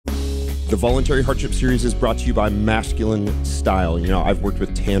The Voluntary Hardship series is brought to you by Masculine Style. You know, I've worked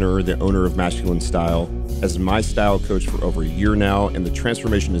with Tanner, the owner of Masculine Style, as my style coach for over a year now, and the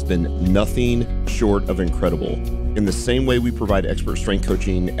transformation has been nothing short of incredible. In the same way we provide expert strength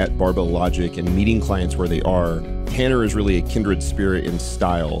coaching at Barbell Logic and meeting clients where they are, Tanner is really a kindred spirit in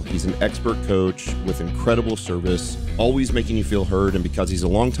style. He's an expert coach with incredible service, always making you feel heard, and because he's a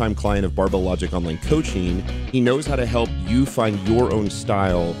longtime client of Barbell Logic online coaching, he knows how to help you find your own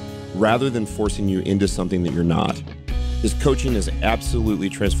style rather than forcing you into something that you're not. His coaching has absolutely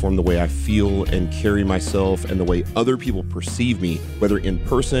transformed the way I feel and carry myself and the way other people perceive me, whether in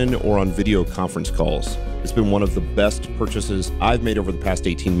person or on video conference calls. It's been one of the best purchases I've made over the past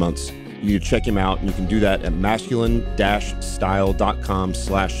 18 months. You can check him out, and you can do that at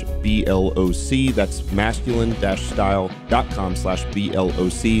masculine-style.com/BLOC. That's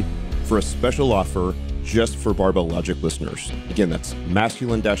masculine-style.com/BLOC for a special offer just for Barbell Logic listeners. Again, that's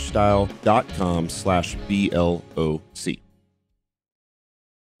masculine-style.com/BLOC.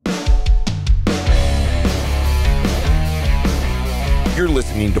 You're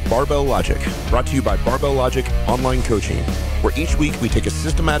listening to Barbell Logic, brought to you by Barbell Logic Online Coaching, where each week we take a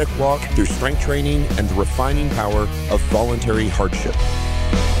systematic walk through strength training and the refining power of voluntary hardship.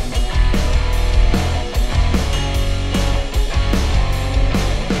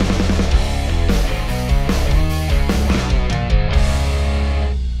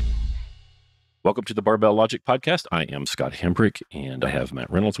 Welcome to the Barbell Logic Podcast. I am Scott Hembrick, and I have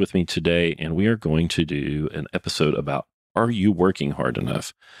Matt Reynolds with me today, and we are going to do an episode about, are you working hard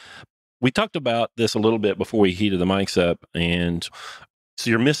enough? We talked about this a little bit before we heated the mics up, and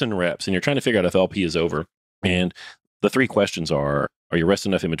so you're missing reps, and you're trying to figure out if LP is over. And the three questions are you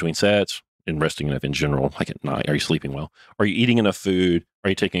resting enough in between sets, and resting enough in general, like at night? Are you sleeping well? Are you eating enough food?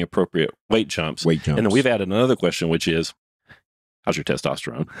 Are you taking appropriate weight jumps? And then we've added another question, which is, how's your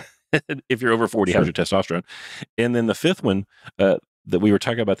testosterone? If you're over 40, how's your testosterone? And then the fifth one that we were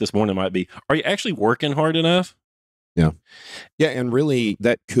talking about this morning might be, are you actually working hard enough? Yeah. Yeah. And really,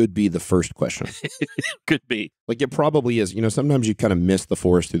 that could be the first question. Could be. Like, it probably is. You know, sometimes you kind of miss the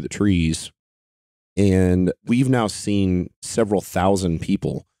forest through the trees. And we've now seen several thousand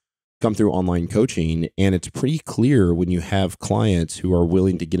people come through online coaching. And it's pretty clear when you have clients who are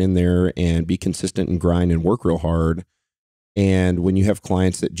willing to get in there and be consistent and grind and work real hard. And when you have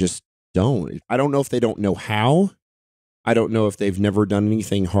clients that just don't, I don't know if they don't know how. I don't know if they've never done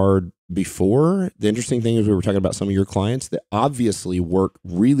anything hard before. The interesting thing is, we were talking about some of your clients that obviously work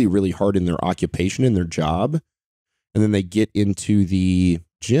really, really hard in their occupation and their job. And then they get into the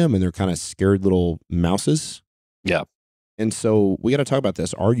gym and they're kind of scared little mouses. Yeah. And so we got to talk about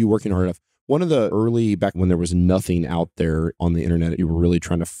this. Are you working hard enough? One of the early, back when there was nothing out there on the internet, you were really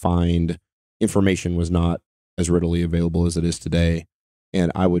trying to find information, was not as readily available as it is today.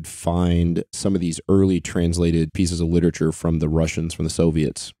 And I would find some of these early translated pieces of literature from the Russians, from the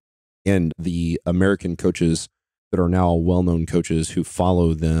Soviets, and the American coaches that are now well-known coaches who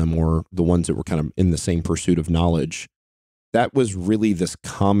follow them, or the ones that were kind of in the same pursuit of knowledge. That was really this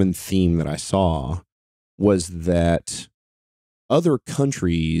common theme that I saw, was that other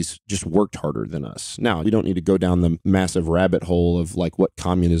countries just worked harder than us. Now, you don't need to go down the massive rabbit hole of like what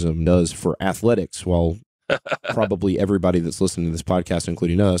communism does for athletics. Well, probably everybody that's listening to this podcast,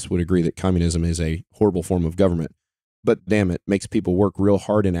 including us, would agree that communism is a horrible form of government. But damn, it makes people work real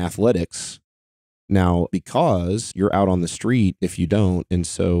hard in athletics now, because you're out on the street if you don't. And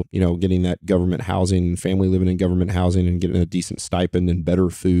so, you know, getting that government housing, family living in government housing, and getting a decent stipend and better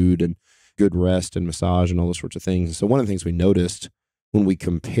food and good rest and massage and all those sorts of things. So one of the things we noticed when we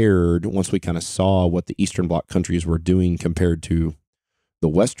compared, once we kind of saw what the Eastern Bloc countries were doing compared to the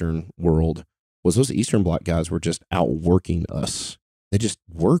Western world, was those Eastern Bloc guys were just outworking us. They just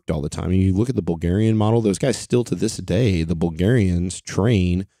worked all the time. And you look at the Bulgarian model, those guys still to this day, the Bulgarians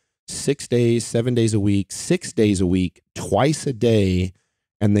train 6 days, 7 days a week, 6 days a week, twice a day,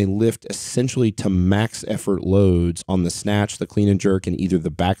 and they lift essentially to max effort loads on the snatch, the clean and jerk, and either the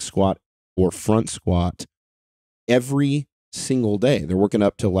back squat or front squat every single day. They're working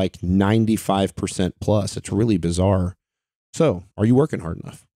up to like 95% plus. It's really bizarre. So, are you working hard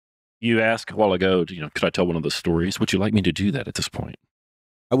enough? You asked a while ago, could I tell one of the stories? Would you like me to do that at this point?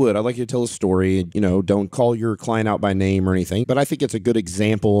 I would. I'd like you to tell a story. You know, don't call your client out by name or anything, but I think it's a good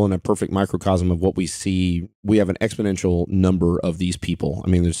example and a perfect microcosm of what we see. We have an exponential number of these people. I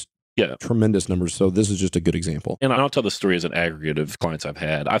mean, there's tremendous numbers. So this is just a good example. And I'll tell the story as an aggregate of clients I've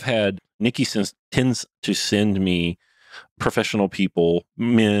had. Nikki tends to send me professional people,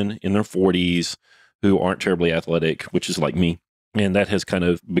 men in their 40s who aren't terribly athletic, which is like me. And that has kind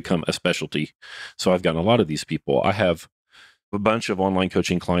of become a specialty. So I've gotten a lot of these people. I have a bunch of online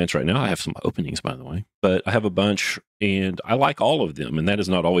coaching clients right now. I have some openings, by the way, but I have a bunch and I like all of them. And that has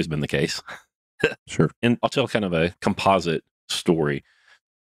not always been the case. Sure. And I'll tell kind of a composite story.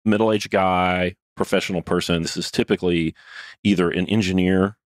 Middle-aged guy, professional person. This is typically either an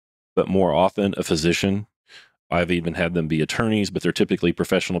engineer, but more often a physician. I've even had them be attorneys, but they're typically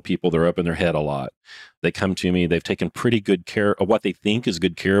professional people. They're up in their head a lot. They come to me. They've taken pretty good care of what they think is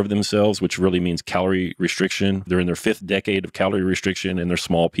good care of themselves, which really means calorie restriction. They're in their 5th decade of calorie restriction and they're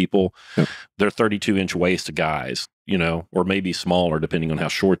small people. Yep. They're 32-inch waist guys, or maybe smaller depending on how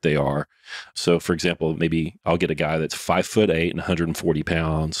short they are. So for example, maybe I'll get a guy that's 5'8" and 140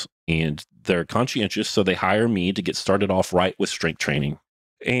 pounds and they're conscientious. So they hire me to get started off right with strength training.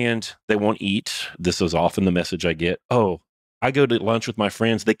 And they won't eat. This is often the message I get. Oh, I go to lunch with my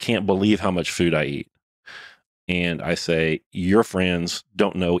friends. They can't believe how much food I eat. And I say, your friends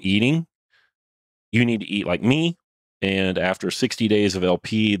don't know eating. You need to eat like me. And after 60 days of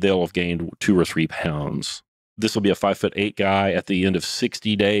LP, they'll have gained 2 or 3 pounds. This will be a 5'8" guy at the end of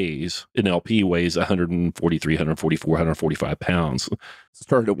 60 days in LP weighs 143, 144, 145 pounds.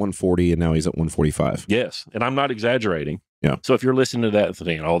 Started at 140 and now he's at 145. Yes. And I'm not exaggerating. Yeah. So if you're listening to that and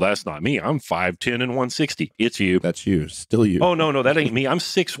thinking, oh, that's not me. I'm 5'10" and 160. It's you. That's you. Still you. Oh, no, that ain't me. I'm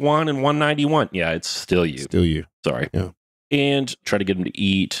 6'1" and 191. Yeah, it's still you. Still you. Sorry. Yeah. And try to get them to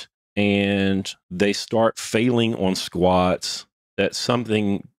eat. And they start failing on squats at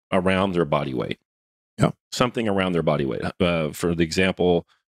something around their body weight. Yeah. Something around their body weight. For the example,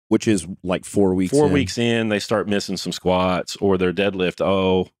 which is like 4 weeks 4 in. weeks in, they start missing some squats or their deadlift.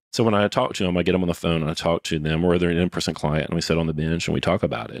 Oh, so when I talk to them, I get them on the phone and I talk to them, or they're an in-person client and we sit on the bench and we talk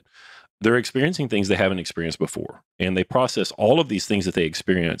about it. They're experiencing things they haven't experienced before. And they process all of these things that they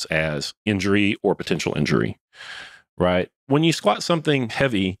experience as injury or potential injury, right? When you squat something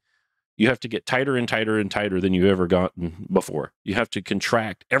heavy, you have to get tighter and tighter and tighter than you've ever gotten before. You have to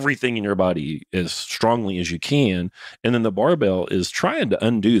contract everything in your body as strongly as you can. And then the barbell is trying to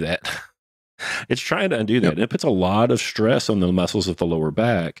undo that. It's trying to undo that. Yep. And it puts a lot of stress on the muscles of the lower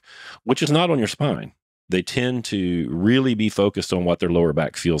back, which is not on your spine. They tend to really be focused on what their lower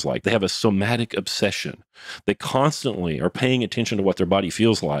back feels like. They have a somatic obsession. They constantly are paying attention to what their body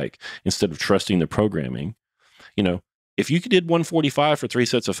feels like instead of trusting the programming. If you did 145 for 3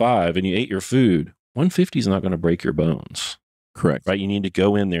 sets of 5 and you ate your food, 150 is not going to break your bones. Correct. Right? You need to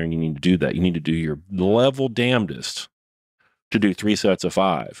go in there and you need to do that. You need to do your level damnedest to do 3 sets of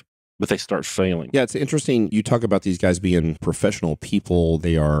 5. But they start failing. Yeah, it's interesting. You talk about these guys being professional people.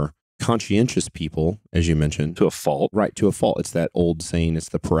 They are conscientious people, as you mentioned. To a fault. Right, to a fault. It's that old saying, it's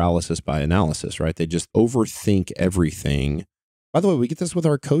the paralysis by analysis, right? They just overthink everything. By the way, we get this with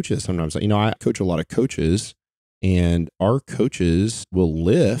our coaches sometimes. I coach a lot of coaches, and our coaches will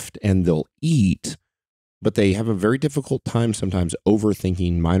lift and they'll eat, but they have a very difficult time sometimes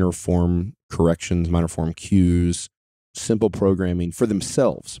overthinking minor form corrections, minor form cues, simple programming for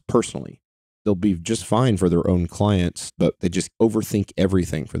themselves personally. They'll be just fine for their own clients, but they just overthink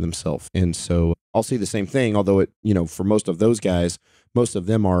everything for themselves. And so I'll see the same thing, although for most of those guys, most of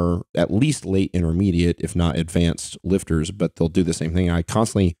them are at least late intermediate, if not advanced lifters, but they'll do the same thing. I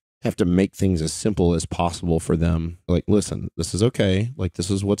constantly have to make things as simple as possible for them. Like, listen, this is okay. Like, this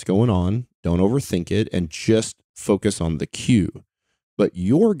is what's going on. Don't overthink it and just focus on the cue. But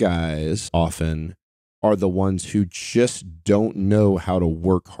your guys often are the ones who just don't know how to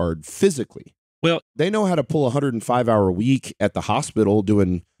work hard physically. Well, they know how to pull a 105-hour week at the hospital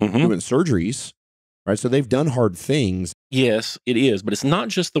doing surgeries, right? So they've done hard things. Yes, it is. But it's not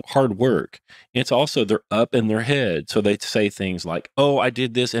just the hard work. It's also they're up in their head. So they say things like, oh, I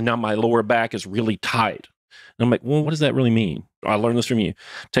did this and now my lower back is really tight. And I'm like, well, what does that really mean? I learned this from you.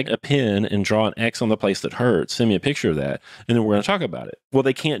 Take a pen and draw an X on the place that hurts. Send me a picture of that. And then we're going to talk about it. Well,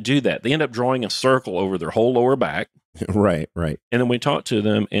 they can't do that. They end up drawing a circle over their whole lower back. Right. And then we talk to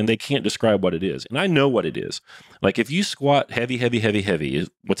them and they can't describe what it is. And I know what it is. Like if you squat heavy, is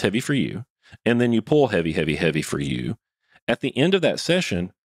what's heavy for you. And then you pull heavy for you. At the end of that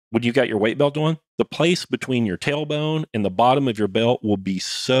session, when you got your weight belt on, the place between your tailbone and the bottom of your belt will be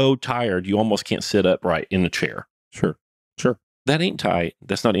so tired you almost can't sit upright in the chair. Sure. That ain't tight.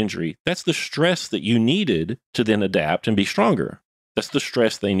 That's not injury. That's the stress that you needed to then adapt and be stronger. That's the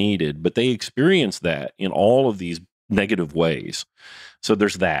stress they needed, but they experienced that in all of these negative ways. So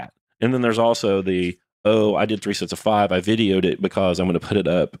there's that. And then there's also I did 3 sets of 5. I videoed it because I'm going to put it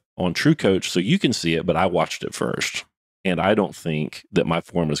up on True Coach so you can see it, but I watched it first. And I don't think that my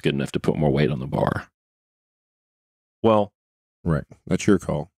form is good enough to put more weight on the bar. Well, right. That's your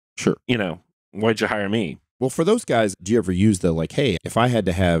call. Sure. Why'd you hire me? Well, for those guys, do you ever use the hey, if I had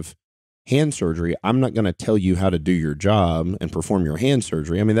to have hand surgery. I'm not going to tell you how to do your job and perform your hand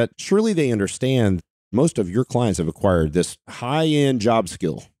surgery. I mean, that surely they understand most of your clients have acquired this high-end job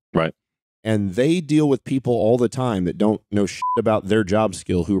skill. Right. And they deal with people all the time that don't know shit about their job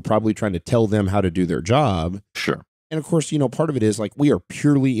skill, who are probably trying to tell them how to do their job. Sure. And of course, part of it is like we are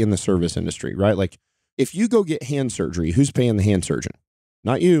purely in the service industry, right? Like if you go get hand surgery, who's paying the hand surgeon?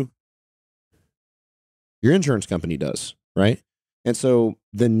 Not you. Your insurance company does, right? And so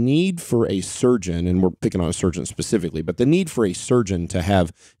the need for a surgeon, and we're picking on a surgeon specifically, but the need for a surgeon to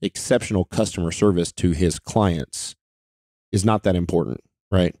have exceptional customer service to his clients is not that important,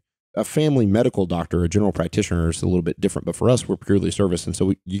 right? A family medical doctor, a general practitioner is a little bit different, but for us, we're purely service. And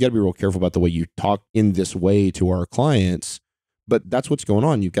so you got to be real careful about the way you talk in this way to our clients. But that's what's going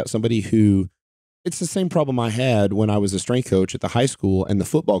on. You've got somebody who, it's the same problem I had when I was a strength coach at the high school, and the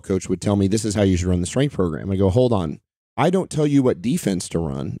football coach would tell me, this is how you should run the strength program. I go, hold on. I don't tell you what defense to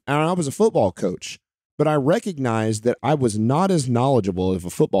run. And I was a football coach, but I recognized that I was not as knowledgeable of a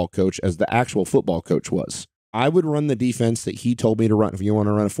football coach as the actual football coach was. I would run the defense that he told me to run. If you want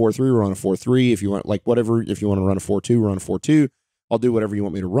to run a 4-3, run a 4-3. If you want, like, whatever, if you want to run a 4-2, run a 4-2. I'll do whatever you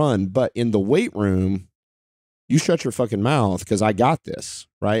want me to run. But in the weight room, you shut your fucking mouth because I got this,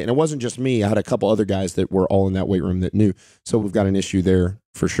 right? And it wasn't just me. I had a couple other guys that were all in that weight room that knew. So we've got an issue there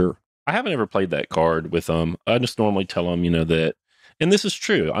for sure. I haven't ever played that card with them. I just normally tell them, that, and this is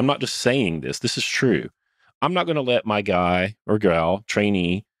true. I'm not just saying this. This is true. I'm not going to let my guy or gal,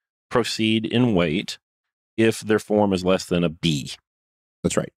 trainee, proceed in weight if their form is less than a B.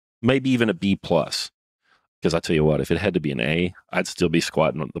 That's right. Maybe even a B plus. Because I tell you what, if it had to be an A, I'd still be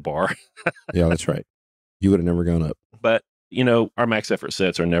squatting at the bar. Yeah, that's right. You would have never gone up. But, our max effort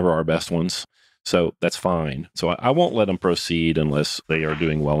sets are never our best ones. So that's fine. So I won't let them proceed unless they are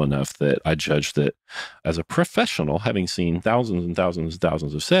doing well enough that I judge that as a professional, having seen thousands and thousands and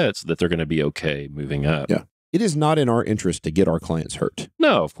thousands of sets, that they're going to be okay moving up. Yeah. It is not in our interest to get our clients hurt.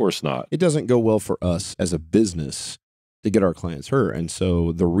 No, of course not. It doesn't go well for us as a business to get our clients hurt. And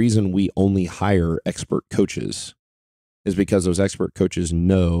so the reason we only hire expert coaches is because those expert coaches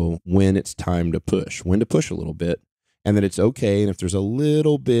know when it's time to push, when to push a little bit, and that it's okay. And if there's a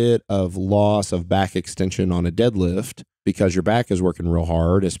little bit of loss of back extension on a deadlift because your back is working real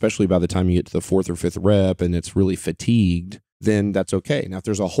hard, especially by the time you get to the 4th or 5th rep and it's really fatigued, then that's okay. Now, if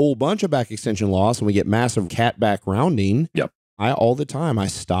there's a whole bunch of back extension loss and we get massive cat back rounding, yep. All the time I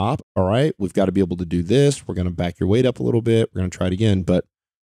stop. All right, we've got to be able to do this. We're going to back your weight up a little bit. We're going to try it again. But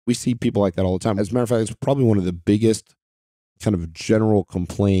we see people like that all the time. As a matter of fact, it's probably one of the biggest kind of general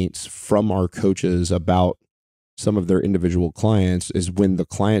complaints from our coaches about some of their individual clients is when the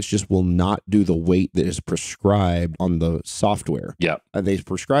clients just will not do the weight that is prescribed on the software. Yeah. And they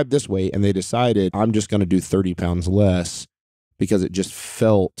prescribed this weight and they decided, I'm just going to do 30 pounds less because it just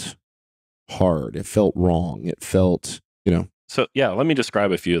felt hard. It felt wrong. It felt, So yeah, let me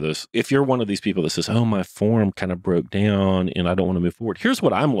describe a few of those. If you're one of these people that says, oh, my form kind of broke down and I don't want to move forward. Here's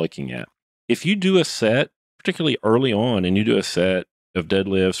what I'm looking at. If you do a set, particularly early on, and you do a set of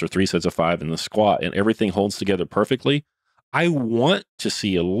deadlifts or 3 sets of 5 in the squat and everything holds together perfectly, I want to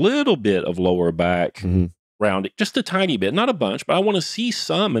see a little bit of lower back rounding, just a tiny bit, not a bunch, but I want to see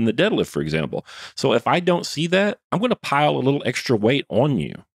some in the deadlift, for example. So if I don't see that, I'm going to pile a little extra weight on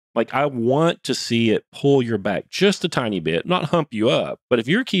you. Like I want to see it pull your back just a tiny bit, not hump you up. But if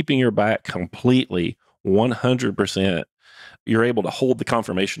you're keeping your back completely 100%, you're able to hold the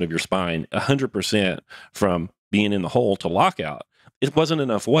conformation of your spine 100% from being in the hole to lockout. It wasn't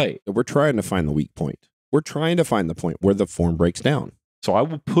enough weight. We're trying to find the weak point. We're trying to find the point where the form breaks down. So I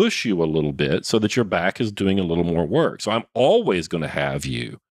will push you a little bit so that your back is doing a little more work. So I'm always going to have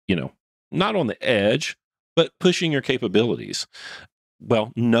you, not on the edge, but pushing your capabilities.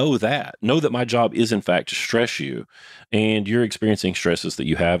 Well, know that my job is in fact to stress you, and you're experiencing stresses that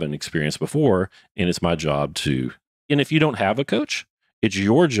you haven't experienced before. And it's my job and if you don't have a coach, it's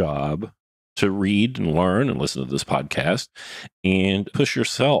your job to read and learn and listen to this podcast and push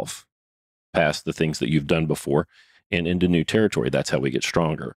yourself past the things that you've done before and into new territory. That's how we get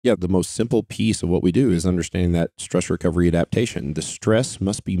stronger. Yeah, the most simple piece of what we do is understanding that stress recovery adaptation. The stress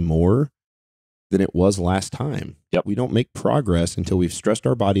must be more than it was last time. Yep. We don't make progress until we've stressed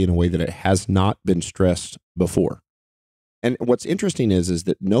our body in a way that it has not been stressed before. And what's interesting is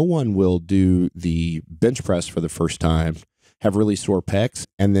that no one will do the bench press for the first time, have really sore pecs,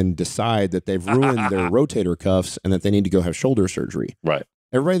 and then decide that they've ruined their rotator cuffs and that they need to go have shoulder surgery. Right.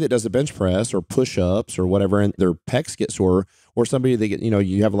 Everybody that does the bench press or push-ups or whatever, and their pecs get sore, or somebody that get,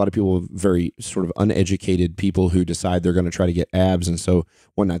 you have a lot of people, very sort of uneducated people who decide they're going to try to get abs. And so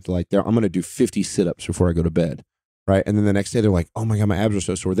one night they're like, I'm going to do 50 sit-ups before I go to bed. right? And then the next day they're like, oh my God, my abs are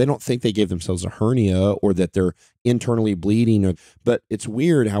so sore. They don't think they gave themselves a hernia or that they're internally bleeding. But it's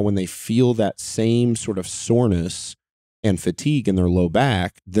weird how when they feel that same sort of soreness and fatigue in their low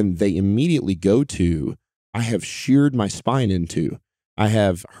back, then they immediately go to, I have sheared my spine into, I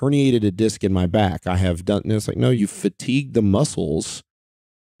have herniated a disc in my back. I have done, and it's like, no, you fatigued the muscles.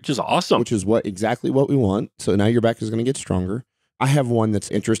 Which is awesome. Which is exactly what we want. So now your back is going to get stronger. I have one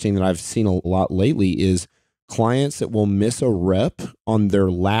that's interesting that I've seen a lot lately is clients that will miss a rep on their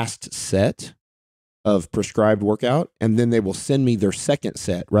last set of prescribed workout, and then they will send me their second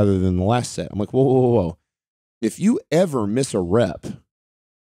set rather than the last set. I'm like, whoa, whoa, whoa, whoa. If you ever miss a rep,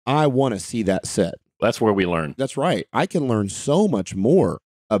 I want to see that set. That's where we learn. That's right. I can learn so much more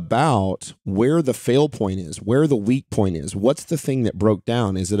about where the fail point is, where the weak point is. What's the thing that broke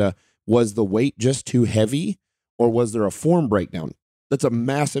down? Was the weight just too heavy, or was there a form breakdown? That's a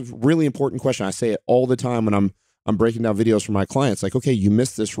massive, really important question. I say it all the time when I'm breaking down videos for my clients. Like, okay, you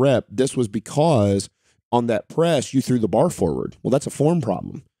missed this rep. This was because on that press, you threw the bar forward. Well, that's a form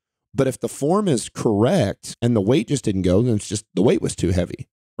problem. But if the form is correct and the weight just didn't go, then it's just the weight was too heavy,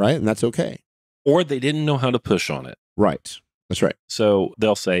 right? And that's okay. Or they didn't know how to push on it. Right. That's right. So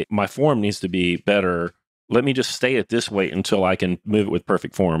they'll say, my form needs to be better. Let me just stay at this weight until I can move it with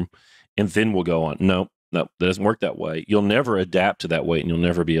perfect form, and then we'll go on. No, that doesn't work that way. You'll never adapt to that weight, and you'll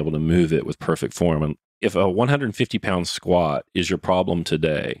never be able to move it with perfect form. And if a 150-pound squat is your problem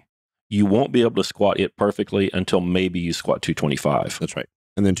today, you won't be able to squat it perfectly until maybe you squat 225. That's right.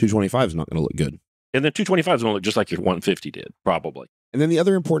 And then 225 is not going to look good. And then 225 is going to look just like your 150 did, probably. And then the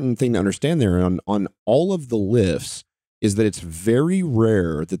other important thing to understand there on all of the lifts is that it's very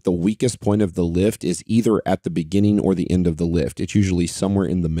rare that the weakest point of the lift is either at the beginning or the end of the lift. It's usually somewhere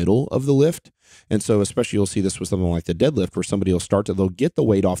in the middle of the lift. And so especially you'll see this with something like the deadlift where somebody they'll get the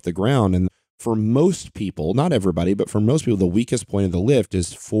weight off the ground. And for most people, not everybody, but for most people, the weakest point of the lift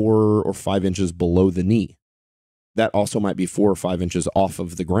is 4 or 5 inches below the knee. That also might be 4 or 5 inches off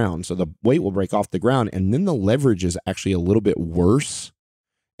of the ground. So the weight will break off the ground, and then the leverage is actually a little bit worse.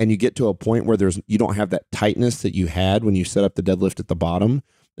 And you get to a point where you don't have that tightness that you had when you set up the deadlift at the bottom,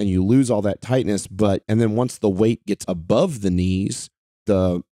 and you lose all that tightness. And then once the weight gets above the knees,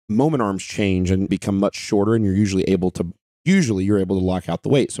 the moment arms change and become much shorter, and you're usually able to lock out the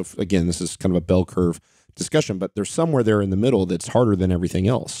weight. So again, this is kind of a bell curve discussion, but there's somewhere there in the middle that's harder than everything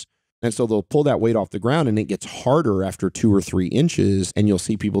else. And so they'll pull that weight off the ground, and it gets harder after 2 or 3 inches. And you'll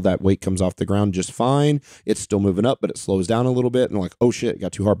see people that weight comes off the ground just fine. It's still moving up, but it slows down a little bit. And they're like, oh shit, it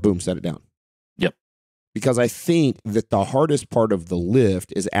got too hard. Boom, set it down. Yep. Because I think that the hardest part of the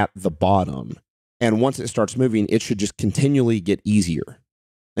lift is at the bottom. And once it starts moving, it should just continually get easier.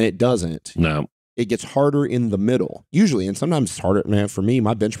 And it doesn't. No. It gets harder in the middle, usually. And sometimes it's harder, man. For me,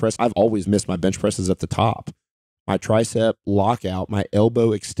 my bench press, I've always missed my bench presses at the top. My tricep lockout, my elbow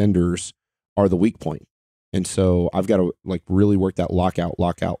extenders are the weak point. And so I've got to really work that lockout.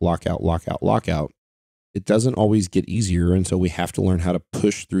 It doesn't always get easier. And so we have to learn how to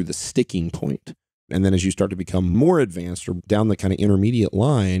push through the sticking point. And then as you start to become more advanced or down the kind of intermediate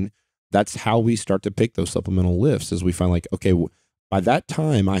line, that's how we start to pick those supplemental lifts, as we find okay, by that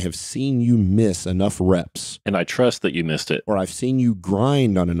time, I have seen you miss enough reps. And I trust that you missed it. Or I've seen you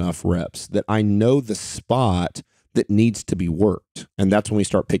grind on enough reps that I know the spot that needs to be worked. And that's when we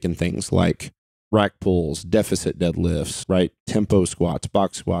start picking things like rack pulls, deficit deadlifts, right? Tempo squats,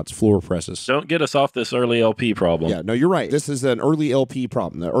 box squats, floor presses. Don't get us off this early LP problem. Yeah, no, you're right. This is an early LP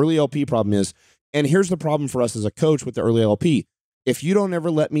problem. The early LP problem is, and here's the problem for us as a coach with the early LP. If you don't ever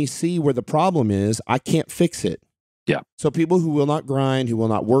let me see where the problem is, I can't fix it. Yeah. So people who will not grind, who will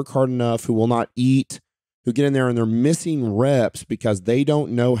not work hard enough, who will not eat, who get in there and they're missing reps because they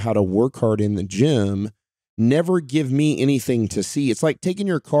don't know how to work hard in the gym, never give me anything to see. It's like taking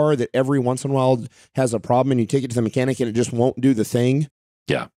your car that every once in a while has a problem and you take it to the mechanic and it just won't do the thing.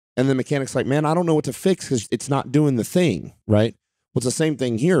 Yeah. And the mechanic's like, man, I don't know what to fix because it's not doing the thing, right? Well, it's the same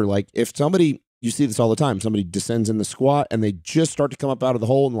thing here. Like if somebody, you see this all the time, somebody descends in the squat and they just start to come up out of the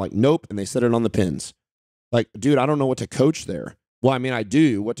hole and like, nope, and they set it on the pins. Like, dude, I don't know what to coach there. Well, I mean, I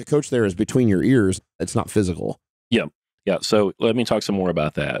do. What to coach there is between your ears. It's not physical. Yeah. Yeah. So let me talk some more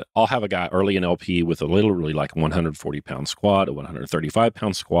about that. I'll have a guy early in LP with a literally like 140-pound squat, a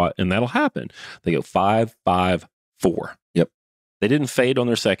 135-pound squat, and that'll happen. They go 5, 5, 4. Yep. They didn't fade on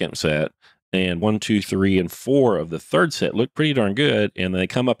their second set, and 1, 2, 3, and 4 of the third set look pretty darn good, and they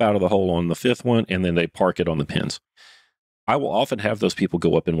come up out of the hole on the fifth one, and then they park it on the pins. I will often have those people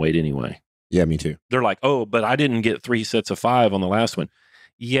go up in weight anyway. Yeah, me too. They're like, oh, but I didn't get 3 sets of 5 on the last one.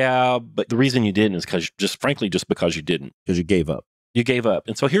 Yeah, but the reason you didn't is because just because you didn't. Because you gave up. You gave up.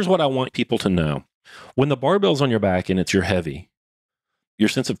 And so here's what I want people to know. When the barbell's on your back and you're heavy, your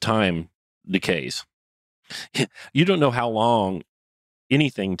sense of time decays. You don't know how long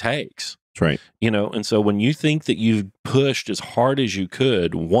anything takes. That's right. And so when you think that you've pushed as hard as you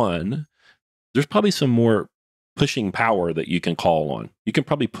could, one, there's probably some more pushing power that you can call on. You can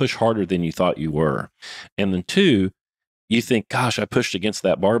probably push harder than you thought you were. And then two, you think, gosh, I pushed against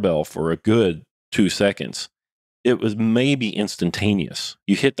that barbell for a good 2 seconds. It was maybe instantaneous.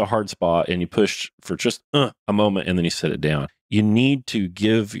 You hit the hard spot and you pushed for just a moment and then you set it down. You need to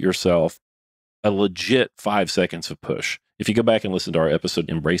give yourself a legit 5 seconds of push. If you go back and listen to our episode,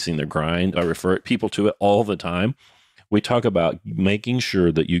 Embracing the Grind, I refer people to it all the time. We talk about making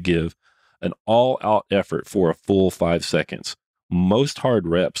sure that you give an all-out effort for a full 5 seconds. Most hard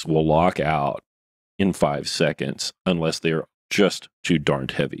reps will lock out in 5 seconds unless they're just too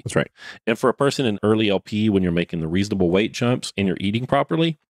darned heavy. That's right. And for a person in early LP, when you're making the reasonable weight jumps and you're eating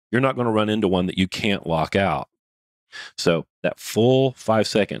properly, you're not going to run into one that you can't lock out. So that full 5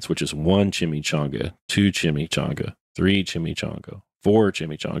 seconds, which is 1 chimichanga, 2 chimichanga, 3 chimichanga, 4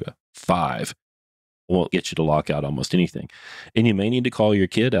 chimichanga, 5, will get you to lock out almost anything. And you may need to call your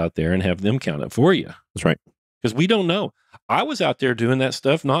kid out there and have them count it for you. That's right. Because we don't know. I was out there doing that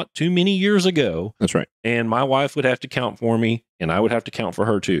stuff not too many years ago. That's right. And my wife would have to count for me and I would have to count for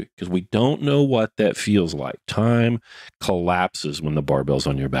her too. Because we don't know what that feels like. Time collapses when the barbell's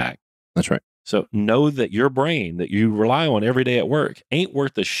on your back. That's right. So know that your brain that you rely on every day at work ain't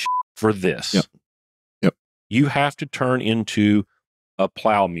worth the shit for this. Yep. You have to turn into a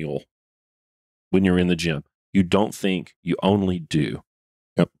plow mule when you're in the gym. You don't think, you only do.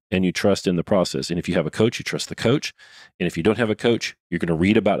 Yep. And you trust in the process. And if you have a coach, you trust the coach. And if you don't have a coach, you're going to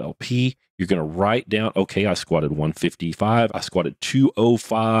read about LP. You're going to write down, okay, I squatted 155. I squatted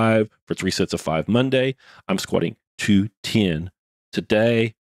 205 for 3 sets of 5 Monday. I'm squatting 210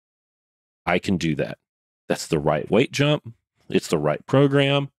 today. I can do that. That's the right weight jump. It's the right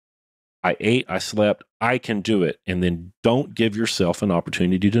program. I ate, I slept, I can do it. And then don't give yourself an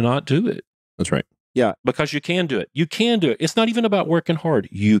opportunity to not do it. That's right. Yeah. Because you can do it. You can do it. It's not even about working hard.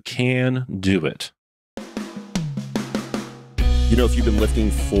 You can do it. If you've been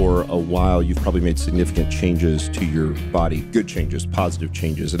lifting for a while, you've probably made significant changes to your body, good changes, positive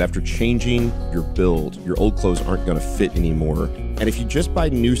changes. And after changing your build, your old clothes aren't going to fit anymore. And if you just buy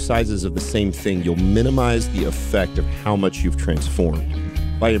new sizes of the same thing, you'll minimize the effect of how much you've transformed.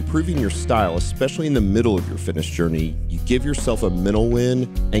 By improving your style, especially in the middle of your fitness journey, you give yourself a mental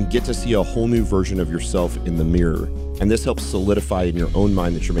win and get to see a whole new version of yourself in the mirror. And this helps solidify in your own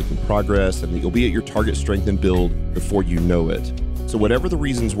mind that you're making progress and that you'll be at your target strength and build before you know it. So whatever the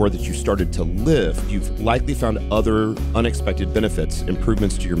reasons were that you started to lift, you've likely found other unexpected benefits,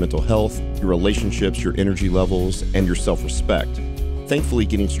 improvements to your mental health, your relationships, your energy levels, and your self-respect. Thankfully,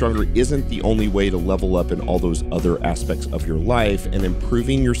 getting stronger isn't the only way to level up in all those other aspects of your life, and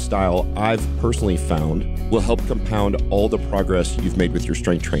improving your style, I've personally found, will help compound all the progress you've made with your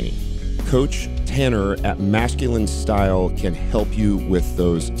strength training. Coach Tanner at Masculine Style can help you with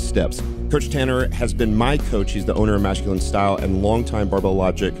those steps. Coach Tanner has been my coach. He's the owner of Masculine Style and longtime Barbell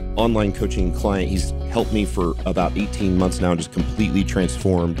Logic online coaching client. He's helped me for about 18 months now and just completely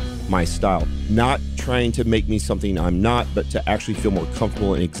transformed my style. Not trying to make me something I'm not, but to actually feel more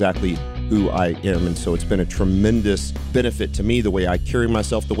comfortable in exactly who I am. And so it's been a tremendous benefit to me, the way I carry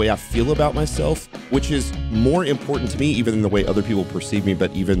myself, the way I feel about myself, which is more important to me even than the way other people perceive me,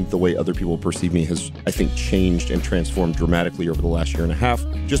 but even the way other people perceive me has, I think, changed and transformed dramatically over the last year and a half,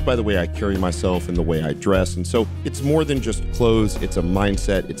 just by the way I carry myself and the way I dress. And so it's more than just clothes, it's a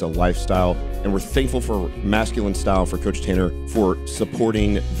mindset, it's a lifestyle. And we're thankful for Masculine Style, for Coach Tanner, for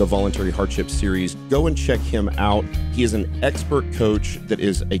supporting the Voluntary Hardship series. Go and check him out. He is an expert coach that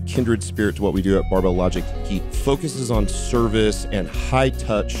is a kindred spirit to what we do at Barbell Logic. He focuses on service and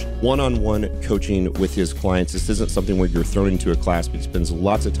high-touch, one-on-one coaching with his clients. This isn't something where you're thrown into a class, but he spends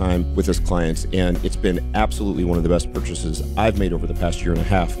lots of time with his clients, and it's been absolutely one of the best purchases I've made over the past year and a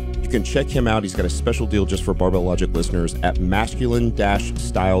half. You can check him out. He's got a special deal just for Barbell Logic listeners at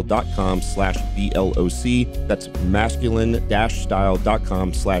masculine-style.com/BLOC. That's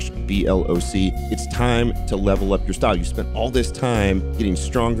masculine-style.com/BLOC. It's time to level up your style. You spent all this time getting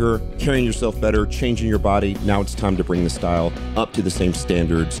stronger, carrying yourself better, changing your body. Now it's time to bring the style up to the same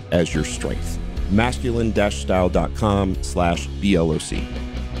standards as your strength. masculine-style.com/BLOC.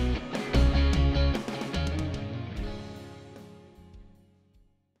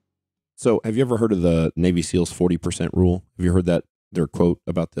 So have you ever heard of the Navy SEALs 40% rule? Have you heard their quote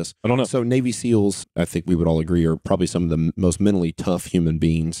about this? I don't know. So Navy SEALs, I think we would all agree, are probably some of the most mentally tough human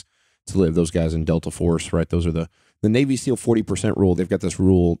beings to live. Those guys in Delta Force, right? Those are the Navy SEAL 40% rule. They've got this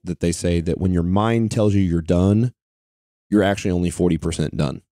rule that they say that when your mind tells you you're done, you're actually only 40%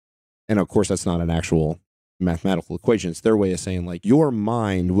 done. And of course, that's not an actual mathematical equation. It's their way of saying, like, your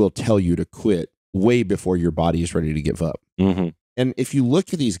mind will tell you to quit way before your body is ready to give up. Mm-hmm. And if you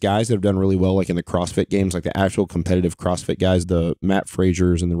look at these guys that have done really well, like in the CrossFit games, like the actual competitive CrossFit guys, the Matt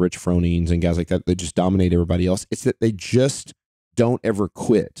Frasers and the Rich Fronings and guys like that just dominate everybody else, it's that they just don't ever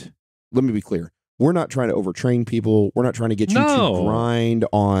quit. Let me be clear. We're not trying to overtrain people. We're not trying to get you to grind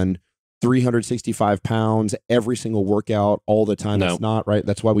on 365 pounds every single workout all the time. That's not right.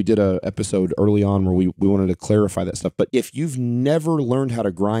 That's why we did an episode early on where we wanted to clarify that stuff. But if you've never learned how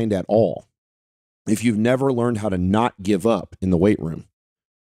to grind at all, if you've never learned how to not give up in the weight room,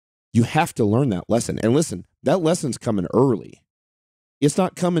 you have to learn that lesson. And listen, that lesson's coming early. It's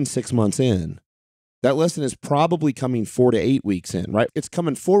not coming 6 months in. That lesson is probably coming 4 to 8 weeks in, right? It's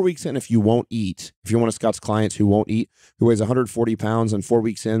coming 4 weeks in if you won't eat. If you're one of Scott's clients who won't eat, who weighs 140 pounds and 4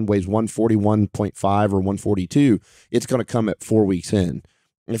 weeks in weighs 141.5 or 142, it's going to come at 4 weeks in.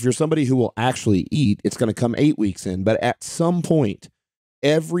 If you're somebody who will actually eat, it's going to come 8 weeks in. But at some point,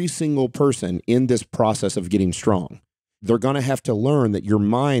 every single person in this process of getting strong, they're going to have to learn that your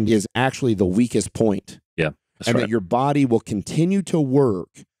mind is actually the weakest point. Yeah, that's and right. That your body will continue to work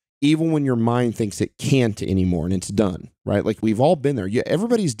even when your mind thinks it can't anymore and it's done, right? Like we've all been there.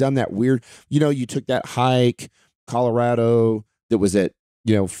 Everybody's done that weird, you took that hike, Colorado, that was at,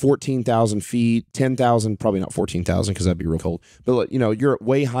 14,000 feet, 10,000, probably not 14,000 because that'd be real cold. But, you're at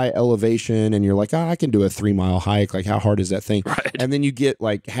way high elevation and you're like, I can do a 3-mile hike. Like, how hard is that thing? Right. And then you get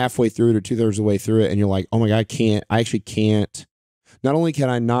like halfway through it or 2/3 of the way through it and you're like, oh my God, I actually can't. Not only can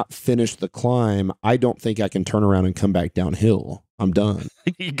I not finish the climb, I don't think I can turn around and come back downhill. I'm done.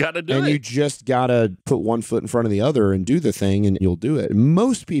 You got to do it. And you just got to put one foot in front of the other and do the thing and you'll do it.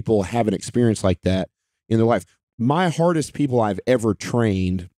 Most people have an experience like that in their life. My hardest people I've ever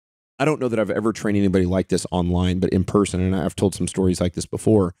trained, I don't know that I've ever trained anybody like this online, but in person, and I've told some stories like this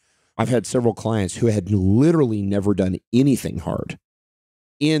before, I've had several clients who had literally never done anything hard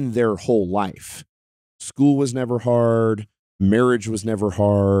in their whole life. School was never hard. Marriage was never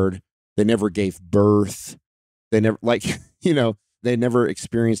hard. They never gave birth. They never, they never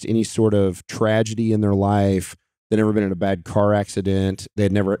experienced any sort of tragedy in their life. They'd never been in a bad car accident. They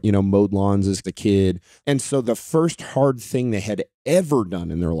had never, mowed lawns as a kid. And so the first hard thing they had ever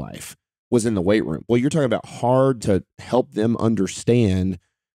done in their life was in the weight room. Well, you're talking about hard to help them understand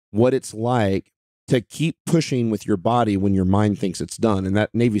what it's like to keep pushing with your body when your mind thinks it's done. And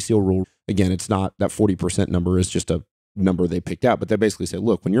that Navy SEAL rule, again, it's not that 40% number is just a number they picked out, but they basically say,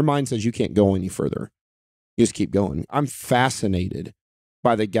 look, when your mind says you can't go any further, you just keep going. I'm fascinated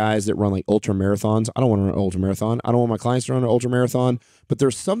by the guys that run like ultra marathons. I don't want to run an ultra marathon. I don't want my clients to run an ultra marathon, but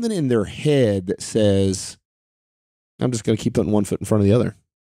there's something in their head that says, I'm just going to keep putting one foot in front of the other.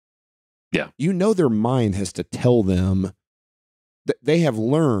 Yeah. Their mind has to tell them that they have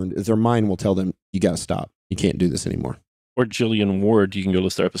learned that their mind will tell them, you got to stop. You can't do this anymore. Or Jillian Ward, you can go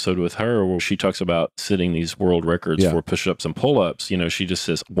listen to our episode with her where she talks about setting these world records for push-ups and pull-ups. She just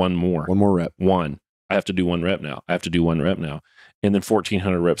says one more rep. I have to do 1 rep now. I have to do 1 rep now. And then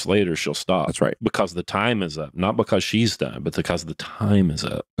 1,400 reps later, she'll stop. That's right. Because the time is up. Not because she's done, but because the time is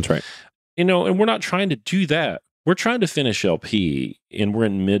up. That's right. And we're not trying to do that. We're trying to finish LP, and we're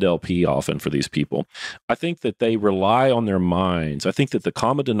in mid-LP often for these people. I think that they rely on their minds. I think that the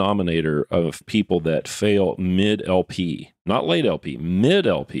common denominator of people that fail mid-LP, not late LP,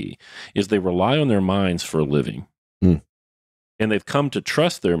 mid-LP, is they rely on their minds for a living. Mm. And they've come to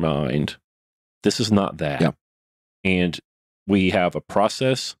trust their mind. This is not that. Yeah. And we have a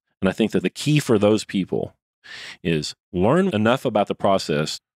process. And I think that the key for those people is learn enough about the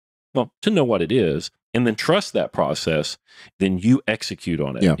process, to know what it is, and then trust that process. Then you execute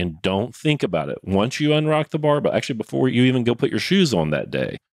on it and don't think about it. Once you unrock the barbell, actually, before you even go put your shoes on that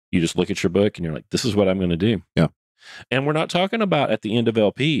day, you just look at your book and you're like, this is what I'm going to do. Yeah. And we're not talking about at the end of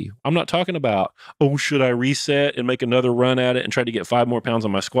LP. I'm not talking about, should I reset and make another run at it and try to get 5 more pounds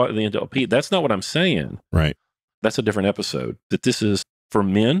on my squat at the end of LP? That's not what I'm saying. Right. That's a different episode. That this is for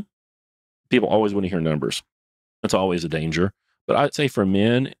men. People always want to hear numbers. That's always a danger. But I'd say for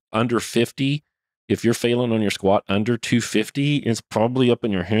men under 50, if you're failing on your squat under 250, it's probably up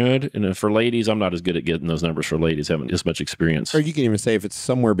in your head. And then for ladies, I'm not as good at getting those numbers for ladies, haven't as much experience. Or you can even say if it's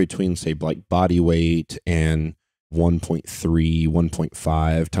somewhere between, say, like body weight and 1.3,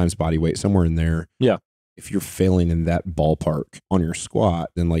 1.5 times body weight, somewhere in there. Yeah. If you're failing in that ballpark on your squat,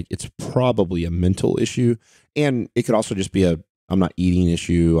 then like it's probably a mental issue. And it could also just be I'm not eating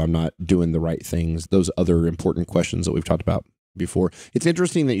issue. I'm not doing the right things. Those other important questions that we've talked about. before. It's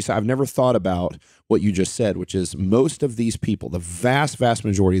interesting that you said, I've never thought about what you just said, which is most of these people, the vast, vast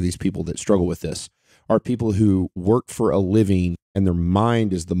majority of these people that struggle with this are people who work for a living and their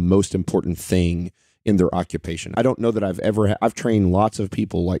mind is the most important thing in their occupation. I don't know that I've trained lots of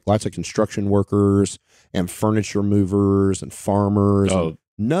people, like lots of construction workers and furniture movers and farmers. Oh, and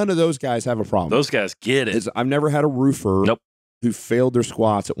none of those guys have a problem. those guys get it. I've never had a roofer Nope. who failed their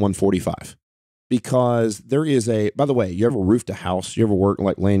squats at 145. Because there is by the way, you ever roofed a house? You ever work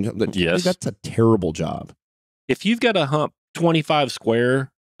like laying? Yes. That's a terrible job. If you've got to hump 25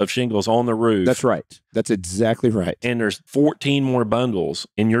 square of shingles on the roof. That's right. That's exactly right. And there's 14 more bundles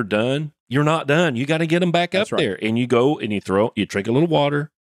and you're done. You're not done. You got to get them back up there. And you go and you drink a little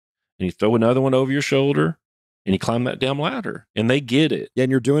water and you throw another one over your shoulder and you climb that damn ladder and they get it. Yeah,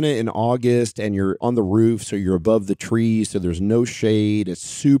 and you're doing it in August and you're on the roof, so you're above the trees, so there's no shade. It's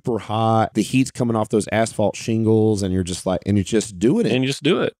super hot. The heat's coming off those asphalt shingles and you're just doing it. And you just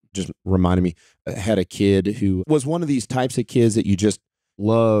do it. Just reminded me, I had a kid who was one of these types of kids that you just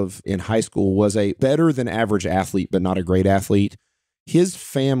love in high school, was a better than average athlete, but not a great athlete. His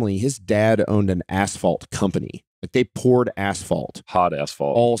family, his dad owned an asphalt company. Like they poured asphalt. Hot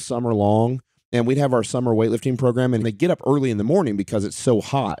asphalt. All summer long. And we'd have our summer weightlifting program and they get up early in the morning because it's so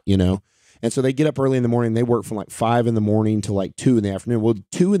hot, you know? And so they get up early in the morning. They work from like 5 in the morning to like 2 in the afternoon. Well,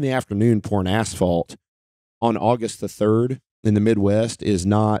 2 in the afternoon pouring asphalt on August the 3rd in the Midwest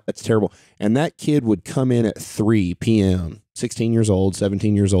that's terrible. And that kid would come in at 3 p.m., 16 years old,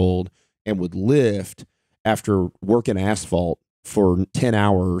 17 years old, and would lift after working asphalt for 10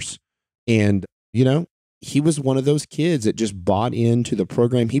 hours. And, you know, he was one of those kids that just bought into the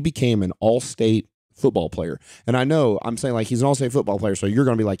program. He became an all-state football player. And I know I'm saying like he's an all-state football player, so you're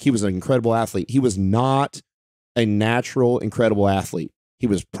going to be like, he was an incredible athlete. He was not a natural, incredible athlete. He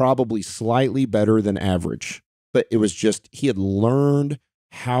was probably slightly better than average. But it was just, he had learned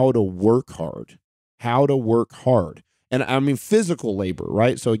how to work hard. And I mean, physical labor,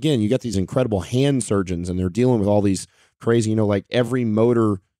 right? So again, you got these incredible hand surgeons and they're dealing with all these crazy, you know, like every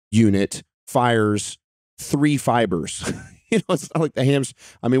motor unit fires 3 fibers. You know, it's not like the hams.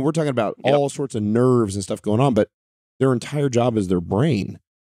 I mean, we're talking about all sorts of nerves and stuff going on, but their entire job is their brain.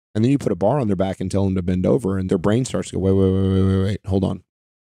 And then you put a bar on their back and tell them to bend over and their brain starts to go, wait, hold on.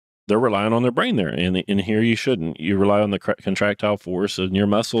 They're relying on their brain there. And here you shouldn't. You rely on the contractile force in your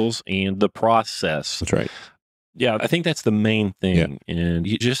muscles and the process. That's right. Yeah, I think that's the main thing. Yeah. And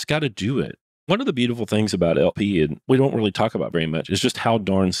you just got to do it. One of the beautiful things about LP, and we don't really talk about very much, is just how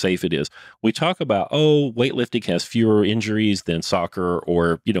darn safe it is. We talk about, weightlifting has fewer injuries than soccer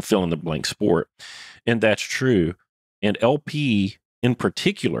or, you know, fill in the blank sport. And that's true. And LP in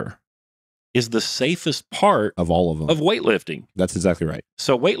particular is the safest part of all of them, of weightlifting. That's exactly right.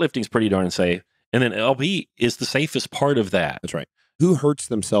 So weightlifting is pretty darn safe. And then LP is the safest part of that. That's right. Who hurts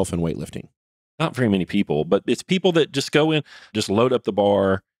themselves in weightlifting? Not very many people, but it's people that just go in, just load up the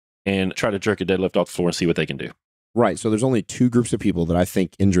bar and try to jerk a deadlift off the floor and see what they can do. Right. So there's only 2 groups of people that I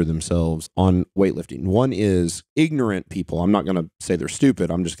think injure themselves on weightlifting. One is ignorant people. I'm not going to say they're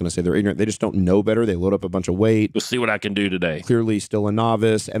stupid. I'm just going to say they're ignorant. They just don't know better. They load up a bunch of weight. Let's see what I can do today. Clearly still a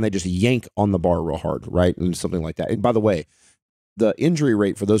novice, and they just yank on the bar real hard, right? And something like that. And by the way, the injury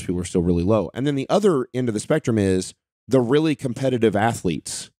rate for those people are still really low. And then the other end of the spectrum is the really competitive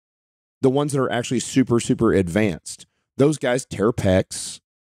athletes, the ones that are actually super, super advanced. Those guys tear pecs.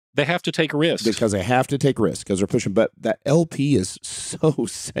 They have to take risks. Because they have to take risks because they're pushing. But that LP is so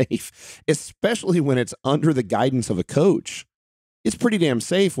safe, especially when it's under the guidance of a coach. It's pretty damn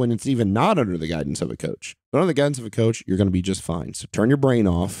safe when it's even not under the guidance of a coach. But under the guidance of a coach, you're going to be just fine. So turn your brain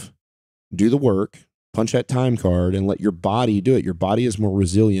off, do the work, punch that time card, and let your body do it. Your body is more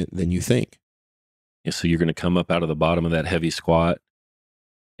resilient than you think. Yeah, so you're going to come up out of the bottom of that heavy squat,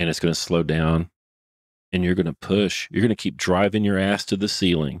 and it's going to slow down. And you're going to push. You're going to keep driving your ass to the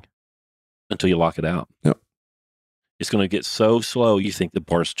ceiling until you lock it out. Yep. It's going to get so slow, you think the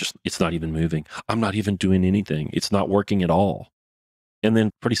bar's it's not even moving. I'm not even doing anything. It's not working at all. And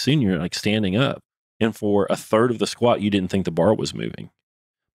then pretty soon you're like standing up. And for a third of the squat, you didn't think the bar was moving.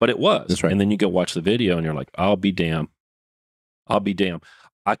 But it was. That's right. And then you go watch the video and you're like, I'll be damned.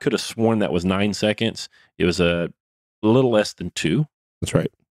 I could have sworn that was 9 seconds. It was a little less than 2. That's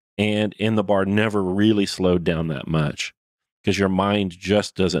right. And the bar never really slowed down that much because your mind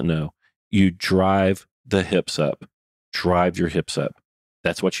just doesn't know. You drive the hips up, drive your hips up.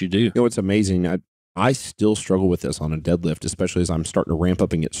 That's what you do. You know, it's amazing. I still struggle with this on a deadlift, especially as I'm starting to ramp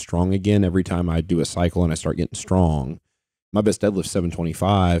up and get strong again. Every time I do a cycle and I start getting strong, my best deadlift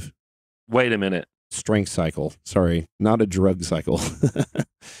 725. Wait a minute. Strength cycle. Sorry, not a drug cycle.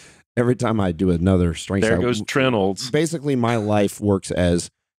 every time I do another strength There side, goes Reynolds. basically my life works as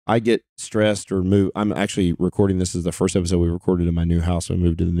I get stressed or move. I'm actually recording this as the first episode we recorded in my new house. We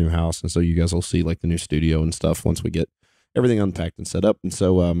moved to the new house. And so you guys will see like the new studio and stuff once we get everything unpacked and set up. And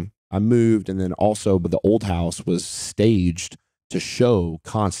so I moved, and then also, but the old house was staged to show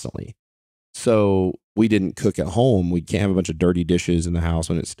constantly. So we didn't cook at home. We can't have a bunch of dirty dishes in the house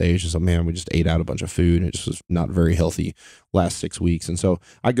when it's staged. And so, man, we just ate out a bunch of food, and it just was not very healthy last 6 weeks. And so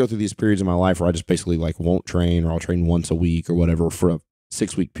I go through these periods in my life where I just basically like won't train, or I'll train once a week or whatever for a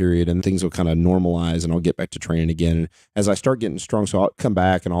 6 week period, and things will kind of normalize, and I'll get back to training again. And as I start getting strong, so I'll come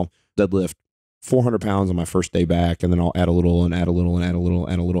back and I'll deadlift 400 pounds on my first day back, and then I'll add a little and add a little and add a little,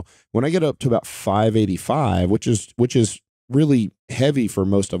 add a little. When I get up to about 585, which is really heavy for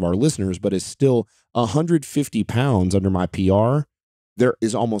most of our listeners, but is still 150 pounds under my PR, there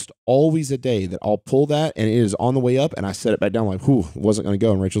is almost always a day that I'll pull that and it is on the way up, and I set it back down like, whew, wasn't going to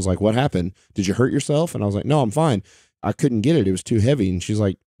go. And Rachel's like, what happened? Did you hurt yourself? And I was like, no, I'm fine. I couldn't get it. It was too heavy. And she's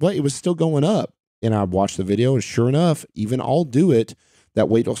like, what? It was still going up. And I watched the video, and sure enough, even I'll do it, that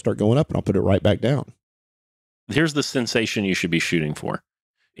weight will start going up, and I'll put it right back down. Here's the sensation you should be shooting for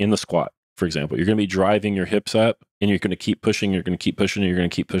in the squat. For example, you're going to be driving your hips up, and you're going to keep pushing, you're going to keep pushing, you're going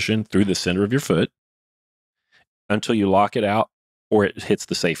to keep pushing through the center of your foot until you lock it out or it hits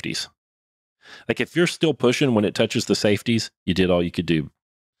the safeties. Like if you're still pushing when it touches the safeties, you did all you could do.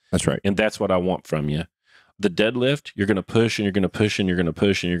 That's right. And that's what I want from you. The deadlift, you're going to push and you're going to push and you're going to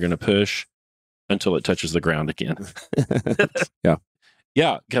push and you're going to push until it touches the ground again. Yeah.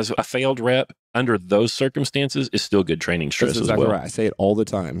 Yeah, because a failed rep under those circumstances is still good training stress That's exactly as well. right. I say it all the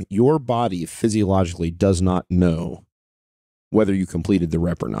time. Your body physiologically does not know whether you completed the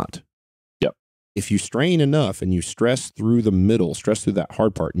rep or not. Yep. If you strain enough and you stress through the middle, stress through that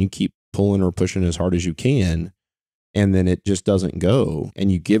hard part, and you keep pulling or pushing as hard as you can, and then it just doesn't go, and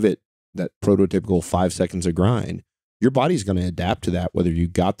you give it that prototypical 5 seconds of grind, your body's going to adapt to that whether you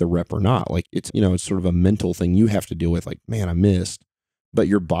got the rep or not. Like it's sort of a mental thing you have to deal with, like, man, I missed. But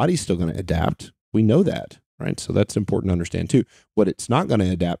your body's still going to adapt. We know that, right? So that's important to understand too. What it's not going to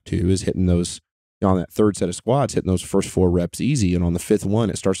adapt to is hitting those, on that third set of squats, hitting those first 4 reps easy. And on the 5th one,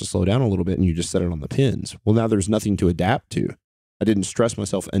 it starts to slow down a little bit, and you just set it on the pins. Well, now there's nothing to adapt to. I didn't stress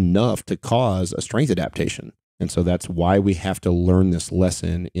myself enough to cause a strength adaptation. And so that's why we have to learn this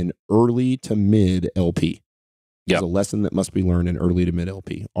lesson in early to mid LP. Yeah. It's a lesson that must be learned in early to mid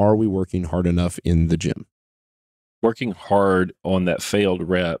LP. Are we working hard enough in the gym? Working hard on that failed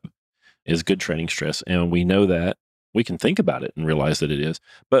rep is good training stress. And we know that. We can think about it and realize that it is.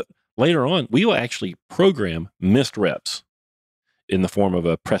 But later on, we will actually program missed reps in the form of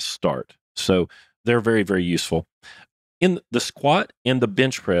a press start. So they're very, very useful. In the squat and the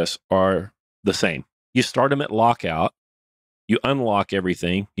bench press are the same. You start them at lockout. You unlock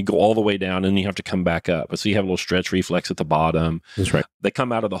everything, you go all the way down, and you have to come back up. So you have a little stretch reflex at the bottom. That's right. They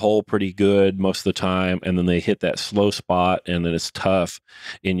come out of the hole pretty good most of the time, and then they hit that slow spot, and then it's tough.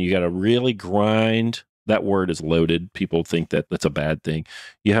 And you got to really grind. That word is loaded. People think that that's a bad thing.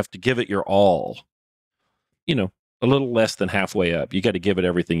 You have to give it your all. A little less than halfway up. You got to give it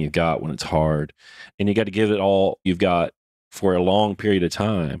everything you've got when it's hard. And you got to give it all you've got for a long period of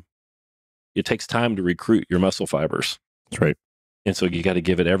time. It takes time to recruit your muscle fibers. That's right. And so you got to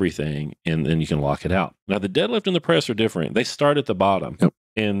give it everything, and then you can lock it out. Now, the deadlift and the press are different. They start at the bottom, yep,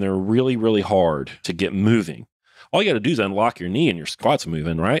 and they're really, really hard to get moving. All you got to do is unlock your knee, and your squat's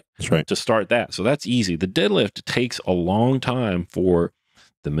moving, right? That's right. To start that. So that's easy. The deadlift takes a long time for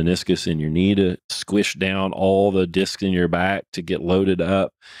the meniscus in your knee to squish down all the discs in your back to get loaded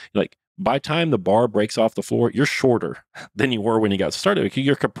up. Like, by the time the bar breaks off the floor, you're shorter than you were when you got started.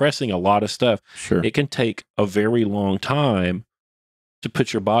 You're compressing a lot of stuff. Sure. It can take a very long time to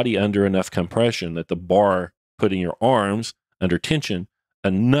put your body under enough compression that the bar, putting your arms under tension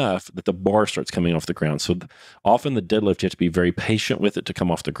enough that the bar starts coming off the ground. So often the deadlift, you have to be very patient with it to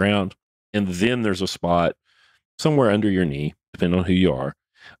come off the ground. And then there's a spot somewhere under your knee, depending on who you are,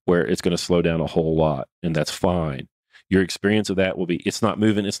 where it's going to slow down a whole lot. And that's fine. Your experience of that will be, it's not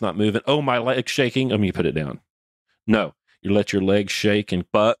moving, it's not moving. Oh, my leg's shaking. You put it down. No, you let your legs shake and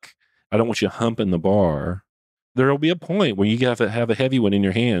buck. I don't want you humping the bar. There'll be a point where you have to have a heavy one in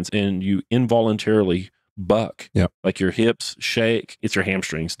your hands and you involuntarily buck. Yep. Like your hips shake. It's your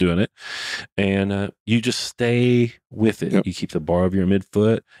hamstrings doing it. And you just stay with it. Yep. You keep the bar over your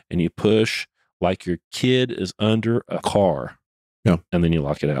midfoot and you push like your kid is under a car. Yeah. And then you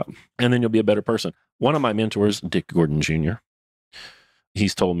lock it out. And then you'll be a better person. One of my mentors, Dick Gordon Jr.,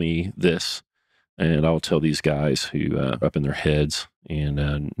 he's told me this, and I'll tell these guys who are up in their heads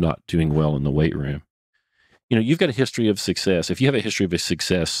and not doing well in the weight room. you've got a history of success. If you have a history of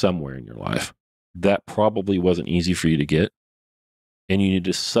success somewhere in your life, that probably wasn't easy for you to get. And you need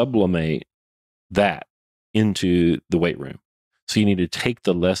to sublimate that into the weight room. So you need to take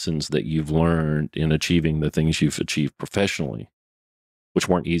the lessons that you've learned in achieving the things you've achieved professionally, which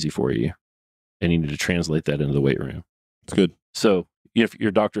weren't easy for you, and you need to translate that into the weight room. It's good. So if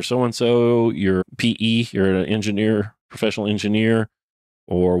you're Dr. So-and-so, you're PE, you're an engineer, professional engineer,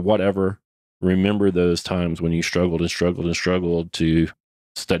 or whatever, remember those times when you struggled and struggled and struggled to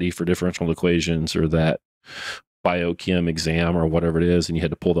study for differential equations or that biochem exam or whatever it is, and you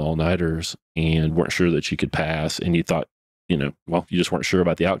had to pull the all-nighters and weren't sure that you could pass, and you thought, you just weren't sure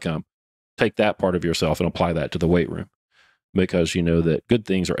about the outcome. Take that part of yourself and apply that to the weight room, because you know that good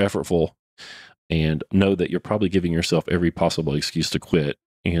things are effortful, and know that you're probably giving yourself every possible excuse to quit,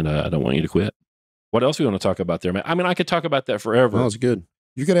 and I don't want you to quit. What else do we want to talk about there, man? I mean, I could talk about that forever. Well, it's good.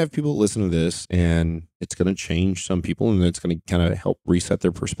 You're going to have people listen to this, and it's going to change some people, and it's going to kind of help reset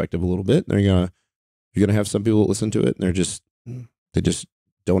their perspective a little bit. You're going to have some people that listen to it, and they just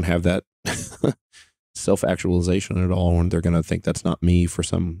don't have that self-actualization at all, and they're going to think that's not me for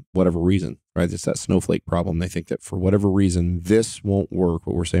some whatever reason, right? It's that snowflake problem. They think that for whatever reason, this won't work,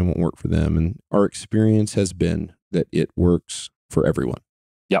 what we're saying won't work for them. And our experience has been that it works for everyone.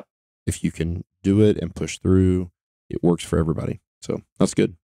 Yep. If you can do it and push through, it works for everybody. So that's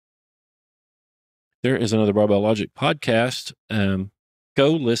good. There is another Barbell Logic podcast.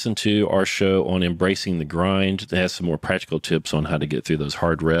 Go listen to our show on embracing the grind. It has some more practical tips on how to get through those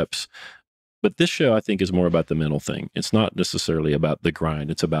hard reps. But this show, I think, is more about the mental thing. It's not necessarily about the grind.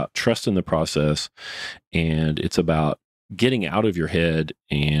 It's about trusting the process, and it's about getting out of your head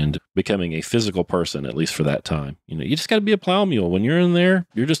and becoming a physical person, at least for that time. You just got to be a plow mule. When you're in there,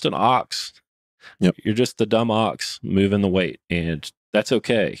 you're just an ox. Yep. You're just the dumb ox moving the weight, and that's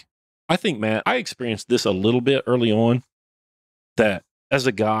okay. I think, Matt, I experienced this a little bit early on, that as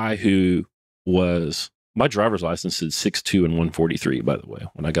a guy who my driver's license said 6'2" and 143, by the way,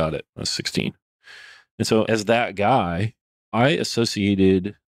 when I got it, I was 16. And so as that guy, I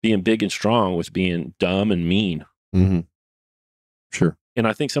associated being big and strong with being dumb and mean. Mm-hmm. Sure. And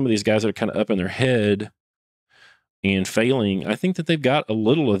I think some of these guys that are kind of up in their head and failing, I think that they've got a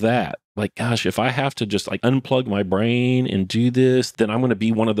little of that. Like, gosh, if I have to just unplug my brain and do this, then I'm going to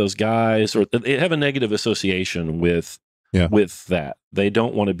be one of those guys, or they have a negative association with that. They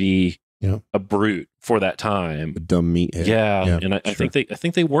don't want to be a brute for that time. A dumb meathead. Yeah. And I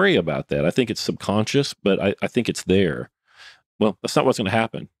think they worry about that. I think it's subconscious, but I think it's there. Well, that's not what's going to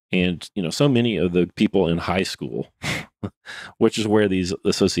happen. And, so many of the people in high school, which is where these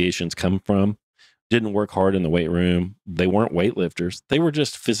associations come from, didn't work hard in the weight room. They weren't weightlifters. They were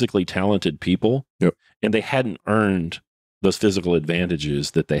just physically talented people. Yep. And they hadn't earned those physical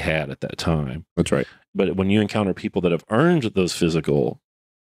advantages that they had at that time. That's right. But when you encounter people that have earned those physical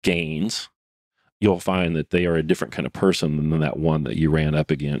gains, you'll find that they are a different kind of person than that one that you ran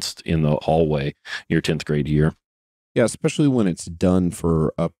up against in the hallway your 10th grade year. Yeah, especially when it's done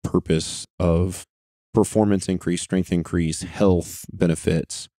for a purpose of performance increase, strength increase, health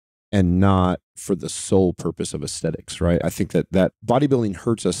benefits, and not for the sole purpose of aesthetics, right? I think that bodybuilding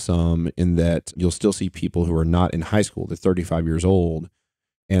hurts us some in that you'll still see people who are not in high school, they're 35 years old,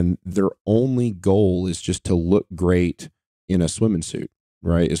 and their only goal is just to look great in a swimming suit,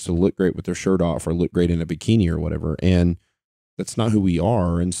 right? Is to look great with their shirt off or look great in a bikini or whatever. And that's not who we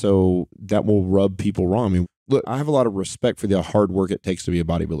are. And so that will rub people wrong. I mean, look, I have a lot of respect for the hard work it takes to be a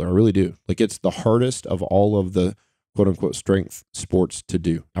bodybuilder. I really do. It's the hardest of all of the quote unquote strength sports to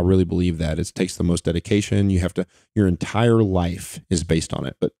do. I really believe that. It takes the most dedication. Your entire life is based on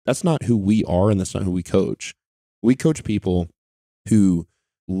it. But that's not who we are, and that's not who we coach. We coach people who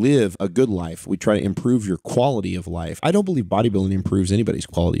live a good life. We try to improve your quality of life. I don't believe bodybuilding improves anybody's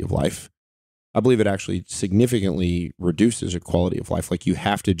quality of life. I believe it actually significantly reduces your quality of life. You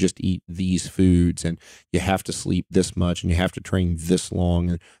have to just eat these foods, and you have to sleep this much, and you have to train this long,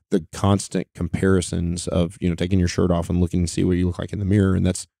 and the constant comparisons of, taking your shirt off and looking and see what you look like in the mirror. And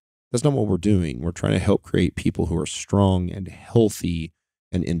that's not what we're doing. We're trying to help create people who are strong and healthy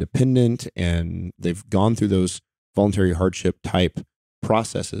and independent, and they've gone through those voluntary hardship type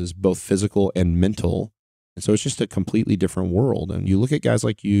processes, both physical and mental. And so it's just a completely different world. And you look at guys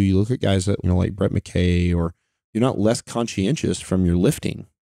like you look at guys that, like Brett McKay, or you're not less conscientious from your lifting,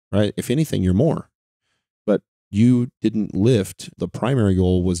 right? If anything, you're more. But you didn't lift. The primary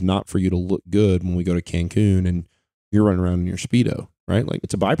goal was not for you to look good when we go to Cancun and you're running around in your Speedo, right?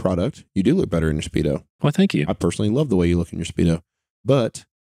 It's a byproduct. You do look better in your Speedo. Well, thank you. I personally love the way you look in your Speedo, but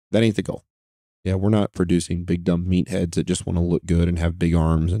that ain't the goal. Yeah, we're not producing big dumb meatheads that just want to look good and have big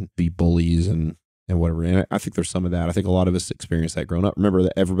arms and be bullies and and whatever. And I think there's some of that. I think a lot of us experience that growing up. Remember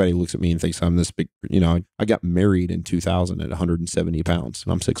that everybody looks at me and thinks I'm this big, I got married in 2000 at 170 pounds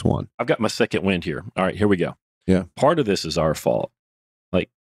and I'm 6'1". I've got my second wind here. All right, here we go. Yeah. Part of this is our fault. Like,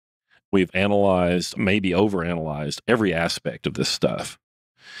 we've analyzed, maybe overanalyzed every aspect of this stuff.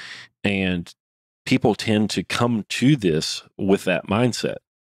 And people tend to come to this with that mindset.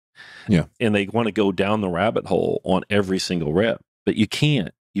 Yeah. And they want to go down the rabbit hole on every single rep, but you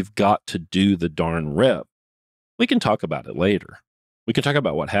can't. You've got to do the darn rep. We can talk about it later. We can talk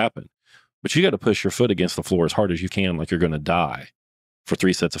about what happened, but you got to push your foot against the floor as hard as you can, like you're going to die, for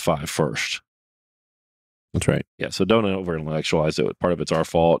 3 sets of 5 first. That's right. Yeah. So don't over intellectualize it. Part of it's our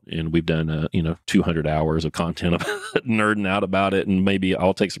fault. And we've done, 200 hours of content about nerding out about it. And maybe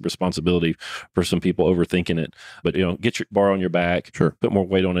I'll take some responsibility for some people overthinking it. But, get your bar on your back. Sure. Put more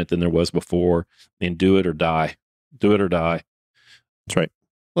weight on it than there was before, and do it or die. Do it or die. That's right.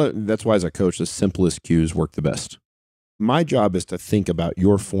 Well, that's why as a coach, the simplest cues work the best. My job is to think about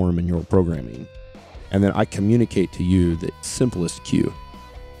your form and your programming. And then I communicate to you the simplest cue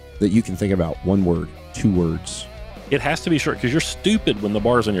that you can think about: 1 word, 2 words. It has to be short because you're stupid when the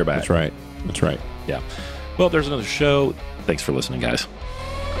bar's on your back. That's right. That's right. Yeah. Well, there's another show. Thanks for listening, guys.